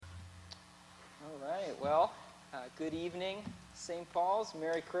right, well, good evening, St. Paul's.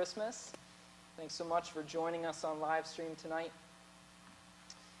 Merry Christmas. Thanks so much for joining us on live stream tonight.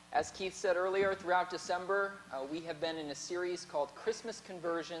 As Keith said earlier, throughout December, we have been in a series called Christmas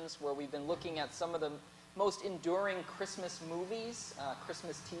Conversions, where we've been looking at some of the most enduring Christmas movies,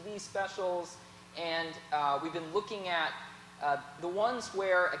 Christmas TV specials, and we've been looking at the ones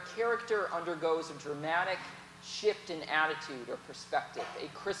where a character undergoes a dramatic shift in attitude or perspective, a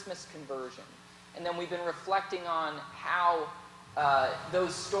Christmas conversion. And then we've been reflecting on how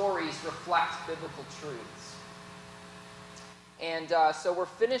those stories reflect biblical truths. And so we're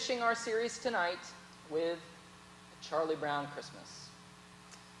finishing our series tonight with Charlie Brown Christmas.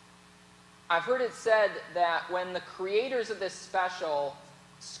 I've heard it said that when the creators of this special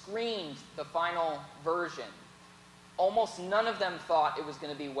screened the final version, almost none of them thought it was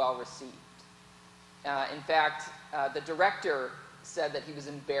going to be well received. In fact, the director said that he was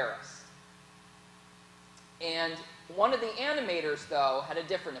embarrassed. And one of the animators, though, had a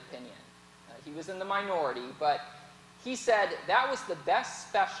different opinion. He was in the minority, but he said, that was the best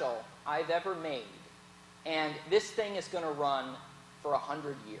special I've ever made, and this thing is going to run for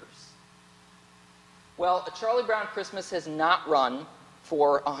 100 years. Well, A Charlie Brown Christmas has not run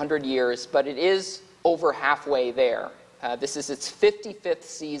for 100 years, but it is over halfway there. This is its 55th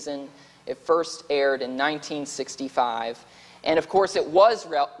season. It first aired in 1965. And of course, it was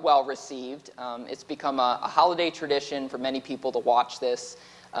well received. It's become a holiday tradition for many people to watch this,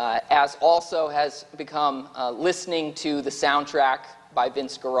 as also has become listening to the soundtrack by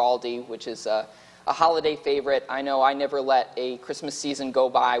Vince Guaraldi, which is a holiday favorite. I know I never let a Christmas season go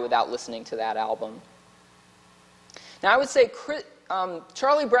by without listening to that album. Now, I would say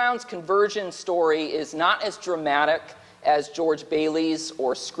Charlie Brown's conversion story is not as dramatic as George Bailey's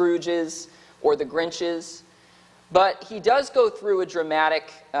or Scrooge's or the Grinch's. But he does go through a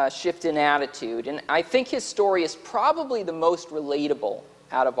dramatic shift in attitude, and I think his story is probably the most relatable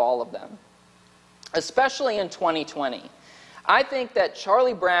out of all of them, especially in 2020. I think that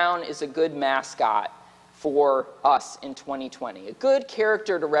Charlie Brown is a good mascot for us in 2020, a good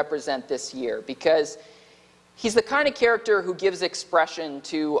character to represent this year, because he's the kind of character who gives expression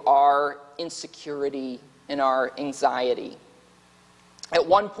to our insecurity and our anxiety. At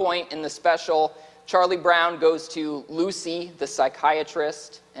one point in the special, Charlie Brown goes to Lucy, the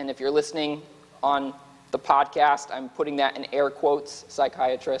psychiatrist, and if you're listening on the podcast, I'm putting that in air quotes,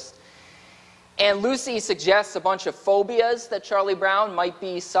 psychiatrist. And Lucy suggests a bunch of phobias that Charlie Brown might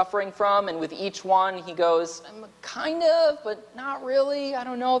be suffering from, and with each one he goes, I'm kind of, but not really, I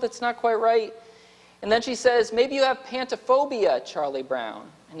don't know, that's not quite right. And then she says, maybe you have pantophobia, Charlie Brown.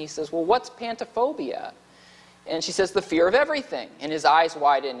 And he says, well, what's pantophobia? And she says, the fear of everything. And his eyes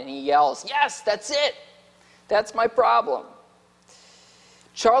widen and he yells, yes, that's it. That's my problem.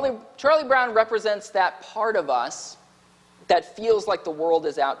 Charlie Brown represents that part of us that feels like the world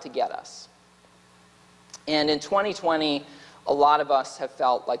is out to get us. And in 2020, a lot of us have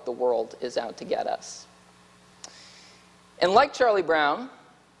felt like the world is out to get us. And like Charlie Brown,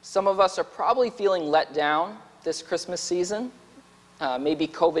 some of us are probably feeling let down this Christmas season. Maybe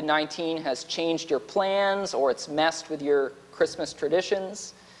COVID-19 has changed your plans, or it's messed with your Christmas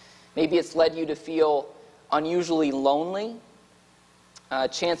traditions. Maybe it's led you to feel unusually lonely.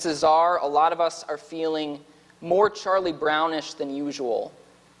 Chances are a lot of us are feeling more Charlie Brownish than usual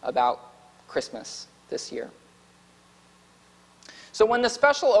about Christmas this year. So when the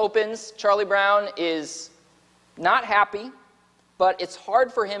special opens, Charlie Brown is not happy, but it's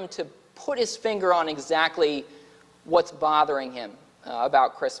hard for him to put his finger on exactly what's bothering him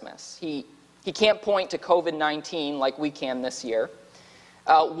about Christmas. He can't point to COVID-19 like we can this year.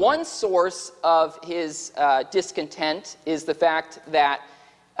 One source of his discontent is the fact that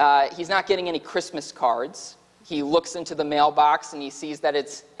he's not getting any Christmas cards. He looks into the mailbox and he sees that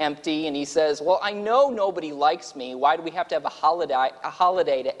it's empty, and he says, well, I know nobody likes me. Why do we have to have a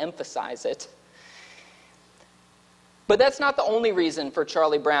holiday to emphasize it? But that's not the only reason for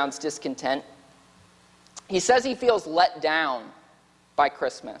Charlie Brown's discontent. He says he feels let down by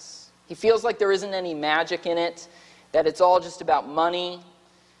Christmas. He feels like there isn't any magic in it, that it's all just about money,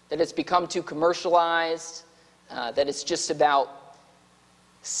 that it's become too commercialized, that it's just about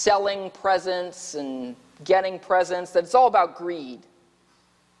selling presents and getting presents, that it's all about greed.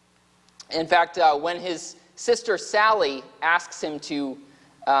 In fact, when his sister Sally asks him to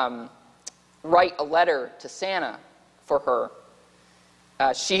write a letter to Santa for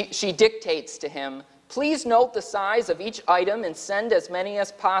her, she dictates to him, please note the size of each item and send as many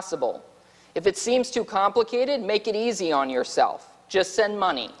as possible. If it seems too complicated, make it easy on yourself. Just send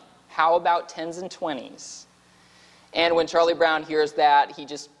money. How about 10s and 20s? And when Charlie Brown hears that, he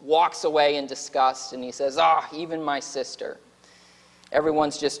just walks away in disgust, and he says, even my sister.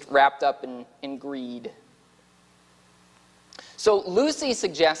 Everyone's just wrapped up in greed. So Lucy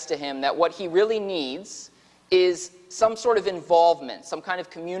suggests to him that what he really needs is some sort of involvement, some kind of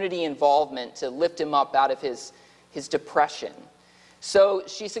community involvement to lift him up out of his depression. So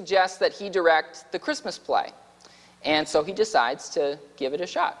she suggests that he direct the Christmas play. And so he decides to give it a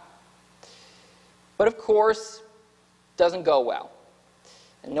shot. But of course, doesn't go well.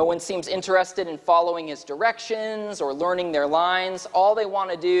 And no one seems interested in following his directions or learning their lines. All they want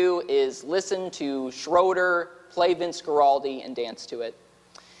to do is listen to Schroeder play Vince Guaraldi and dance to it.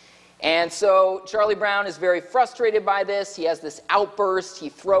 And so Charlie Brown is very frustrated by this. He has this outburst. He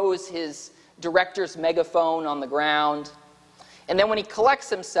throws his director's megaphone on the ground. And then when he collects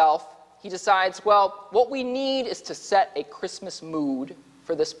himself, he decides, well, what we need is to set a Christmas mood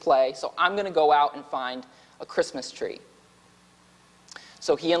for this play, so I'm going to go out and find a Christmas tree.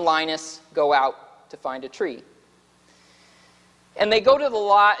 So he and Linus go out to find a tree. And they go to the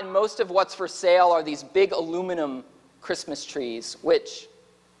lot, and most of what's for sale are these big aluminum Christmas trees, which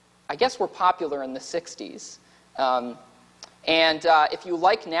I guess were popular in the 60s. If you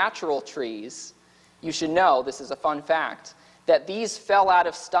like natural trees, you should know, this is a fun fact, that these fell out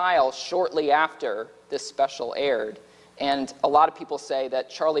of style shortly after this special aired. And a lot of people say that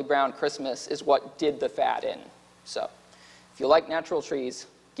Charlie Brown Christmas is what did the fad in. So if you like natural trees,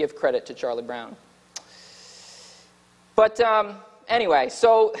 give credit to Charlie Brown. But anyway,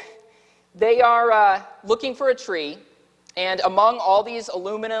 so they are looking for a tree. And among all these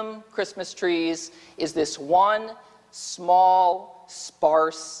aluminum Christmas trees is this one small,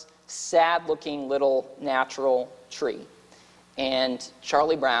 sparse, sad-looking little natural tree. And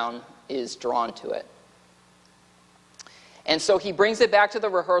Charlie Brown is drawn to it. And so he brings it back to the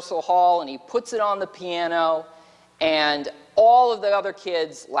rehearsal hall, and he puts it on the piano, and all of the other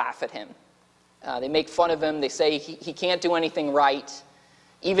kids laugh at him. They make fun of him. They say he can't do anything right.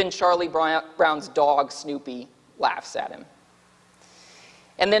 Even Charlie Brown's dog, Snoopy, laughs at him.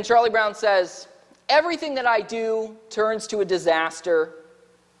 And then Charlie Brown says, everything that I do turns to a disaster.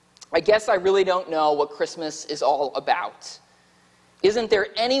 I guess I really don't know what Christmas is all about. Isn't there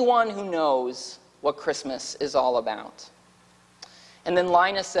anyone who knows what Christmas is all about? And then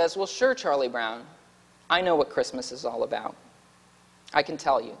Linus says, well, sure, Charlie Brown. I know what Christmas is all about. I can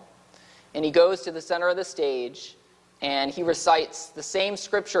tell you. And he goes to the center of the stage, and he recites the same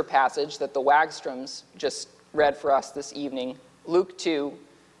scripture passage that the Wagstroms just read for us this evening, Luke 2,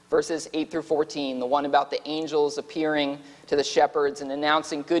 verses 8 through 14, the one about the angels appearing to the shepherds and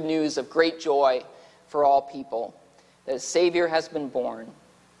announcing good news of great joy for all people, that a Savior has been born,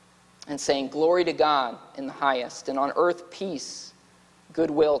 and saying, glory to God in the highest, and on earth peace,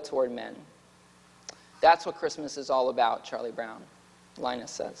 goodwill toward men. That's what Christmas is all about, Charlie Brown,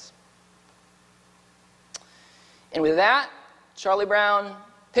 Linus says. And with that, Charlie Brown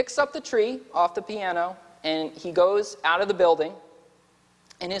picks up the tree off the piano, and he goes out of the building,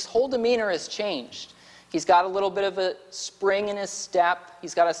 and his whole demeanor has changed. He's got a little bit of a spring in his step.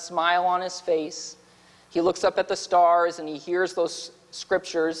 He's got a smile on his face. He looks up at the stars, and he hears those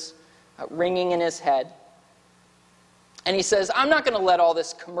scriptures ringing in his head. And he says, I'm not going to let all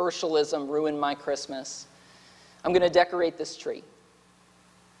this commercialism ruin my Christmas. I'm going to decorate this tree.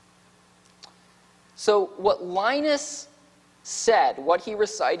 So what Linus said, what he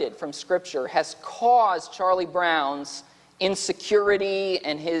recited from Scripture, has caused Charlie Brown's insecurity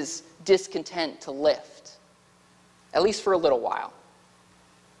and his discontent to lift, at least for a little while.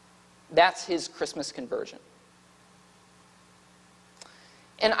 That's his Christmas conversion.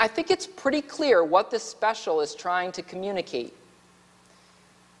 And I think it's pretty clear what this special is trying to communicate,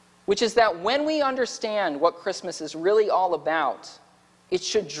 which is that when we understand what Christmas is really all about, it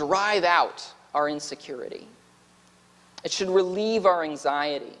should drive out our insecurity. It should relieve our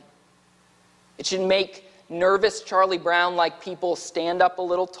anxiety. It should make nervous Charlie Brown-like people stand up a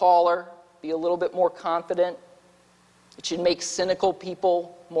little taller, be a little bit more confident. It should make cynical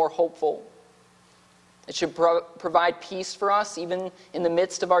people more hopeful. It should provide peace for us, even in the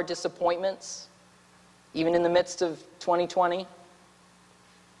midst of our disappointments, even in the midst of 2020.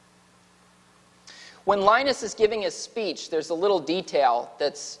 When Linus is giving his speech, there's a little detail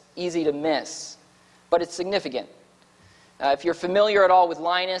that's easy to miss, but it's significant. If you're familiar at all with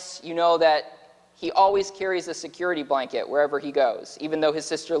Linus, you know that he always carries a security blanket wherever he goes. Even though his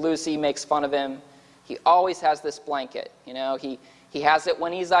sister Lucy makes fun of him, he always has this blanket. You know, he has it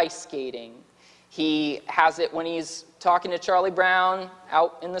when he's ice skating. He has it when he's talking to Charlie Brown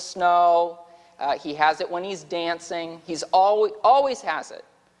out in the snow. He has it when he's dancing. He's always has it.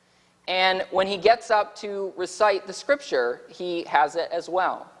 And when he gets up to recite the scripture, he has it as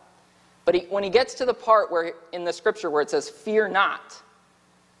well. But when he gets to the part where in the scripture where it says, "Fear not,"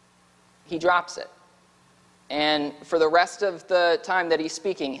 he drops it. And for the rest of the time that he's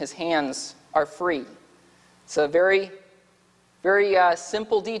speaking, his hands are free. It's a very, very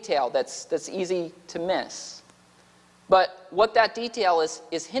simple detail that's easy to miss. But what that detail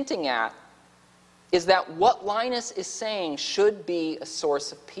is hinting at is that what Linus is saying should be a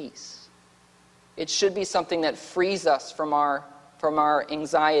source of peace. It should be something that frees us from our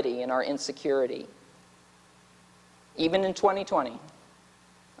anxiety and our insecurity. Even in 2020,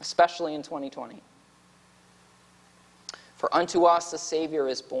 especially in 2020. For unto us a Savior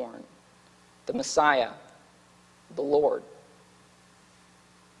is born, the Messiah, the Lord.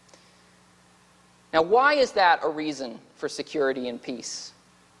 Now, why is that a reason for security and peace?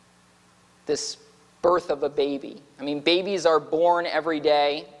 This birth of a baby. I mean, babies are born every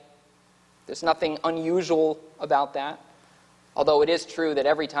day. There's nothing unusual about that. Although it is true that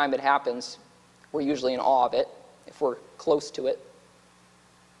every time it happens, we're usually in awe of it, if we're close to it.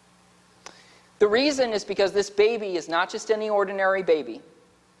 The reason is because this baby is not just any ordinary baby.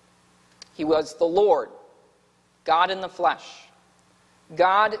 He was the Lord, God in the flesh.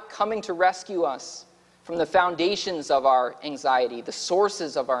 God coming to rescue us from the foundations of our anxiety, the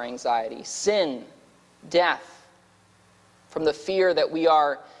sources of our anxiety, sin, death, from the fear that we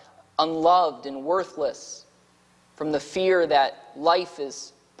are unloved and worthless, from the fear that life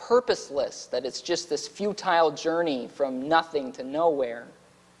is purposeless, that it's just this futile journey from nothing to nowhere.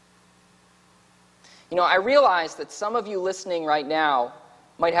 You know, I realize that some of you listening right now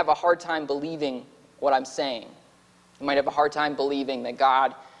might have a hard time believing what I'm saying. You might have a hard time believing that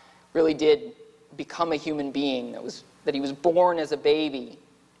God really did become a human being, that he was born as a baby.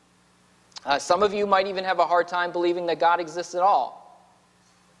 Some of you might even have a hard time believing that God exists at all.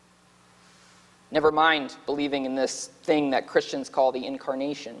 Never mind believing in this thing that Christians call the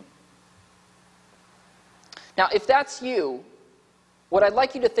incarnation. Now, if that's you, what I'd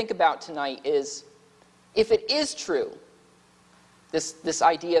like you to think about tonight is, if it is true, this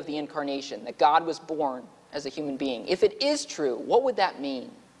idea of the incarnation, that God was born as a human being, if it is true, what would that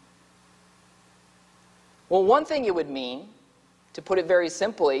mean? Well, one thing it would mean, to put it very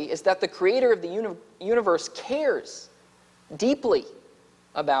simply, is that the creator of the universe cares deeply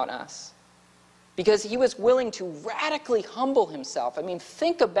about us, because he was willing to radically humble himself. I mean,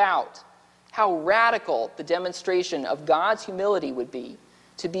 think about how radical the demonstration of God's humility would be,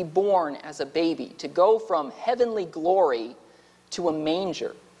 to be born as a baby, to go from heavenly glory to a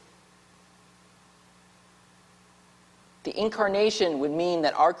manger. The incarnation would mean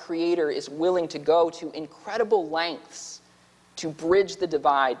that our Creator is willing to go to incredible lengths to bridge the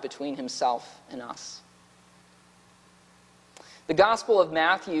divide between himself and us. The Gospel of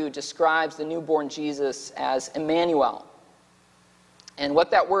Matthew describes the newborn Jesus as Emmanuel. And what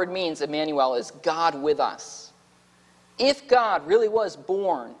that word means, Emmanuel, is God with us. If God really was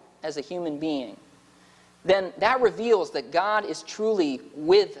born as a human being, then that reveals that God is truly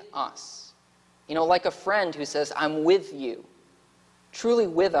with us. You know, like a friend who says, "I'm with you." Truly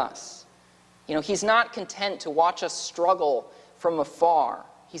with us. You know, he's not content to watch us struggle from afar.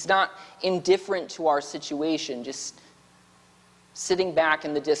 He's not indifferent to our situation, just sitting back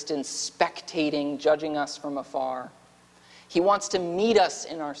in the distance, spectating, judging us from afar. He wants to meet us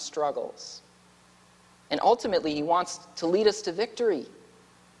in our struggles. And ultimately, he wants to lead us to victory.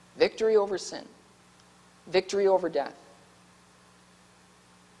 Victory over sin. Victory over death.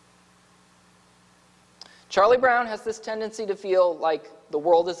 Charlie Brown has this tendency to feel like the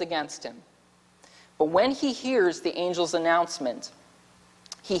world is against him. But when he hears the angel's announcement,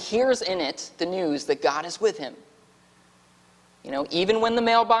 he hears in it the news that God is with him. You know, even when the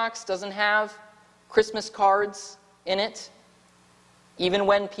mailbox doesn't have Christmas cards in it, even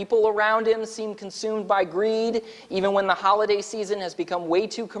when people around him seem consumed by greed, even when the holiday season has become way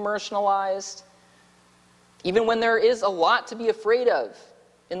too commercialized, even when there is a lot to be afraid of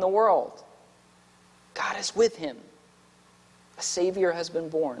in the world, God is with him. A Savior has been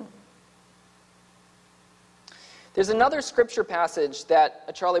born. There's another scripture passage that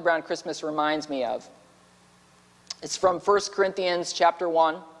a Charlie Brown Christmas reminds me of. It's from 1 Corinthians chapter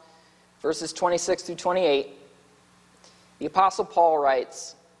 1, verses 26 through 28. The Apostle Paul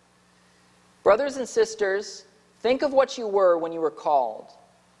writes, "Brothers and sisters, think of what you were when you were called.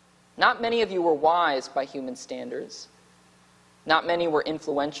 Not many of you were wise by human standards. Not many were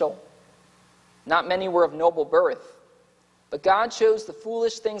influential. Not many were of noble birth. But God chose the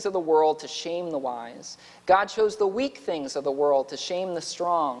foolish things of the world to shame the wise. God chose the weak things of the world to shame the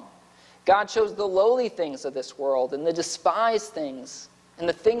strong. God chose the lowly things of this world and the despised things and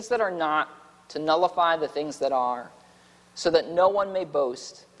the things that are not to nullify the things that are, so that no one may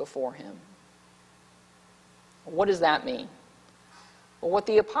boast before him. What does that mean? Well, what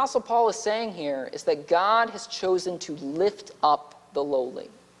the Apostle Paul is saying here is that God has chosen to lift up the lowly.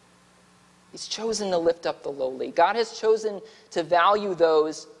 He's chosen to lift up the lowly. God has chosen to value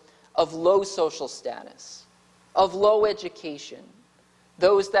those of low social status, of low education,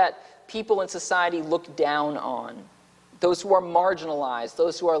 those that people in society look down on, those who are marginalized,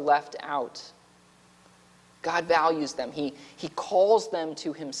 those who are left out. God values them. He calls them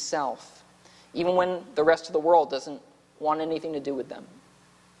to himself, even when the rest of the world doesn't want anything to do with them.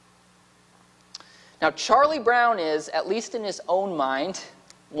 Now, Charlie Brown is, at least in his own mind,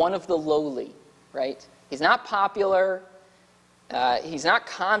 one of the lowly, right? He's not popular. He's not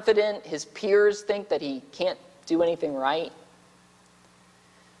confident. His peers think that he can't do anything right.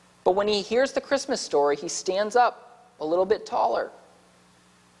 But when he hears the Christmas story, he stands up a little bit taller.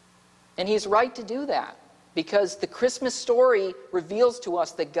 And he's right to do that, because the Christmas story reveals to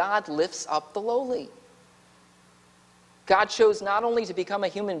us that God lifts up the lowly. God chose not only to become a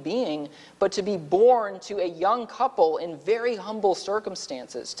human being, but to be born to a young couple in very humble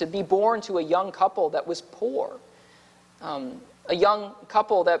circumstances, to be born to a young couple that was poor, a young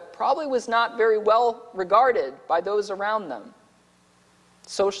couple that probably was not very well regarded by those around them,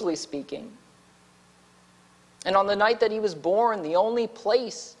 socially speaking. And on the night that he was born, the only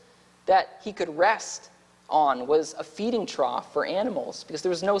place that he could rest on was a feeding trough for animals, because there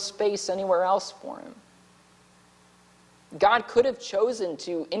was no space anywhere else for him. God could have chosen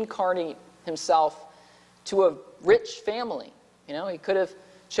to incarnate himself to a rich family. He could have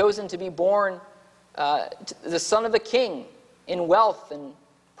chosen to be born the son of a king in wealth and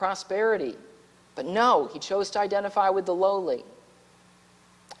prosperity. But no, he chose to identify with the lowly.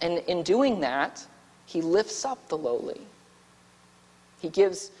 And in doing that, he lifts up the lowly. He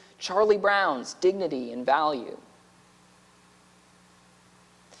gives Charlie Brown's dignity and value.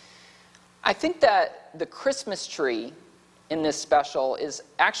 I think that the Christmas tree in this special is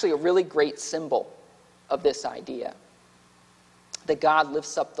actually a really great symbol of this idea, that God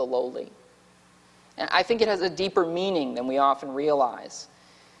lifts up the lowly. And I think it has a deeper meaning than we often realize.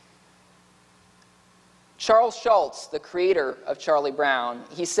 Charles Schulz, the creator of Charlie Brown,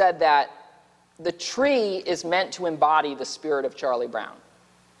 he said that the tree is meant to embody the spirit of Charlie Brown.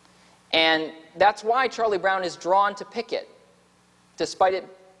 And that's why Charlie Brown is drawn to pick it, despite it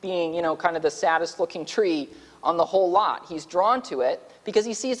being, kind of the saddest looking tree on the whole lot. He's drawn to it because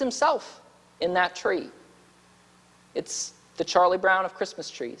he sees himself in that tree. It's the Charlie Brown of Christmas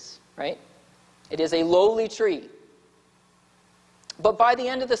trees, right? It is a lowly tree. But by the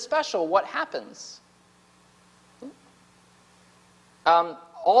end of the special, what happens?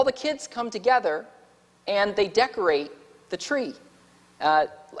 All the kids come together and they decorate the tree.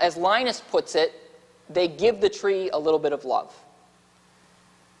 As Linus puts it, they give the tree a little bit of love.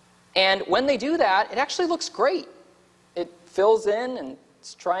 And when they do that, it actually looks great. It fills in, and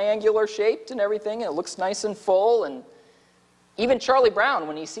it's triangular shaped and everything, and it looks nice and full. And even Charlie Brown,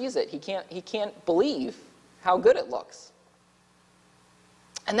 when he sees it, he can't believe how good it looks.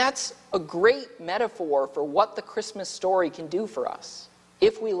 And that's a great metaphor for what the Christmas story can do for us,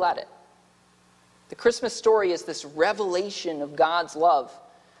 if we let it. The Christmas story is this revelation of God's love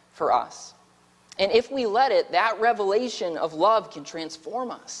for us. And if we let it, that revelation of love can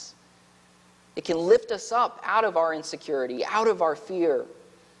transform us. It can lift us up out of our insecurity, out of our fear,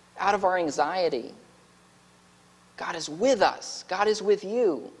 out of our anxiety. God is with us. God is with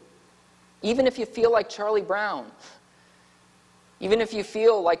you. Even if you feel like Charlie Brown, even if you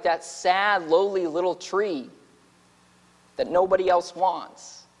feel like that sad, lowly little tree that nobody else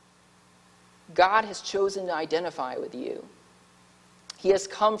wants, God has chosen to identify with you. He has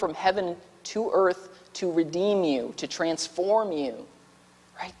come from heaven to earth to redeem you, to transform you,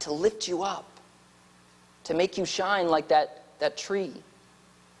 right? To lift you up, to make you shine like that tree.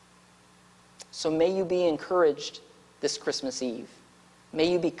 So may you be encouraged this Christmas Eve.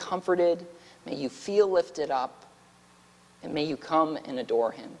 May you be comforted. May you feel lifted up. And may you come and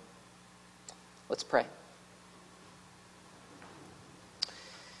adore him. Let's pray.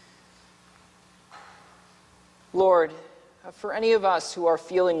 Lord, for any of us who are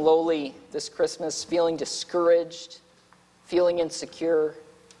feeling lowly this Christmas, feeling discouraged, feeling insecure,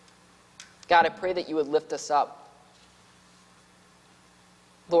 God, I pray that you would lift us up.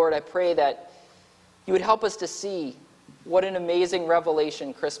 Lord, I pray that you would help us to see what an amazing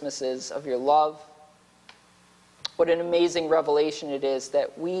revelation Christmas is of your love. What an amazing revelation it is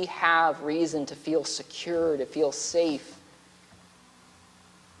that we have reason to feel secure, to feel safe.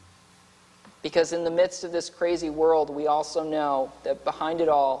 Because in the midst of this crazy world, we also know that behind it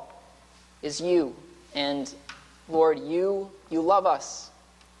all is you. And Lord, you love us.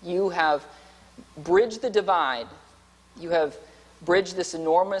 You have bridged the divide. You have bridged this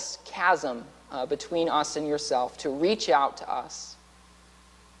enormous chasm between us and yourself to reach out to us.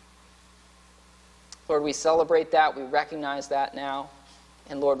 Lord, we celebrate that. We recognize that now.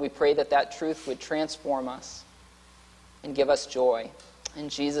 And Lord, we pray that that truth would transform us and give us joy. In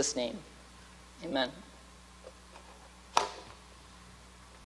Jesus' name, amen.